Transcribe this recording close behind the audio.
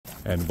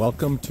And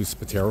welcome to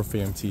Spatero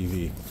Fam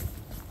TV.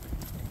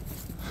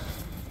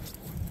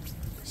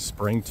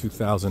 Spring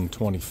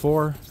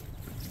 2024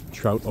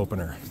 trout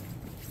opener.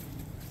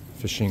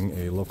 Fishing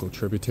a local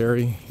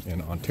tributary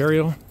in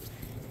Ontario.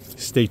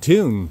 Stay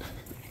tuned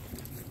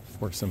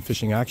for some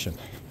fishing action.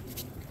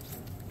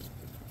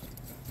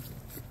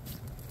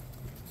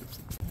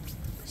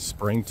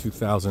 Spring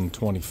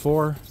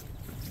 2024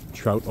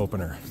 trout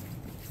opener.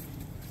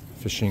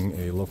 Fishing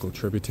a local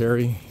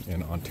tributary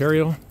in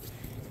Ontario.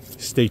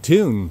 Stay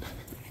tuned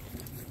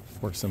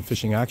for some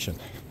fishing action.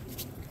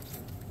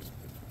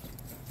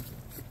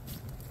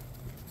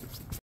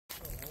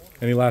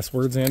 Any last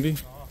words, Andy?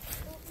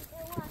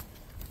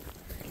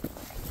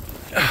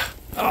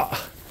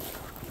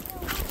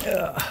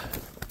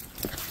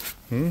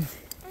 Hmm?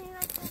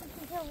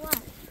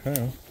 I don't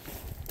know. In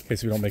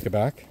case we don't make it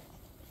back.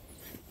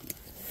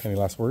 Any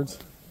last words?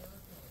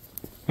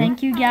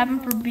 Thank you, Gavin,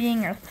 for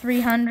being our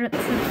 300th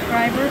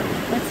subscriber.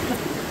 Let's go.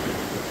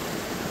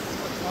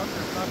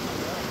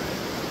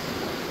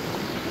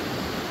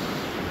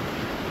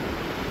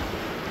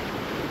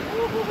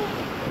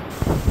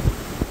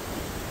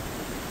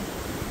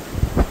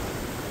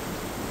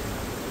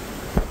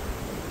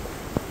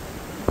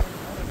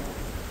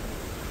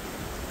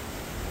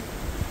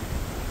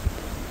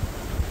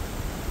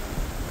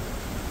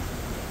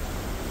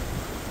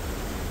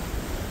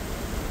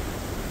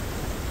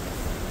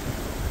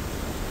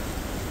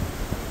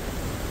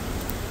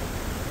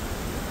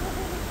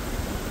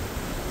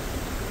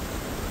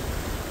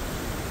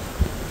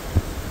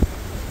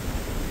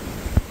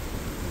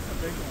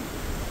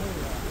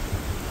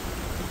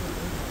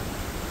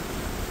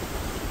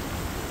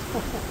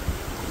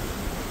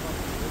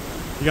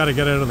 You got to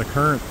get out of the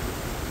current.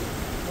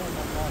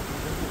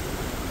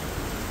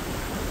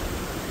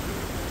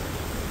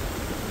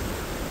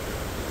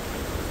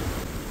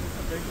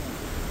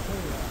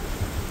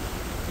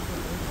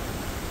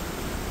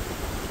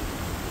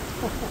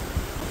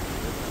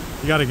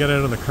 You got to get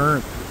out of the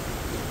current.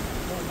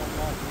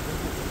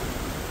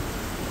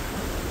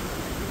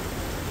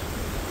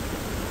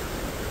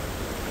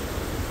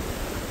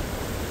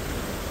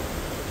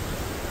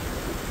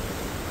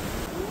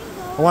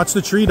 Watch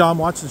the tree, Dom.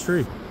 Watch the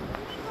tree.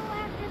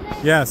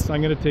 Yes,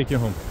 I'm going to take you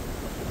home.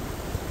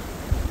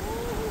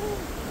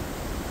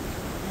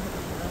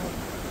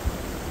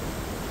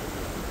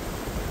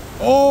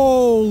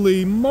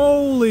 Holy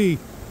moly!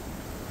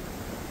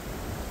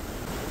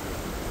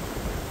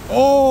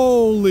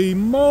 Holy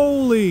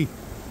moly!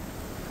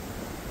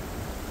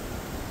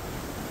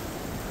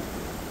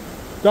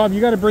 Dom,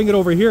 you got to bring it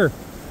over here.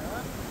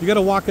 You got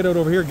to walk it out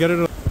over here. Get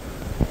it.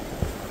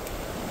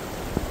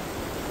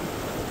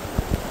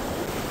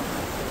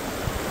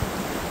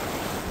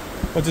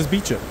 Well, just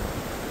beach it.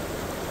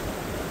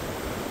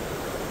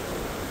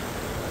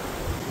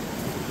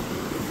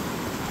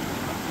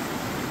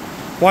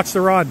 Watch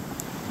the rod.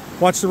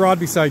 Watch the rod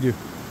beside you.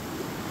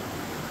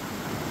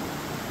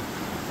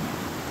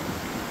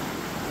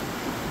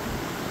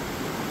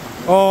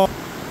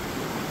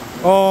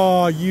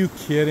 Oh, you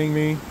kidding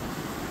me?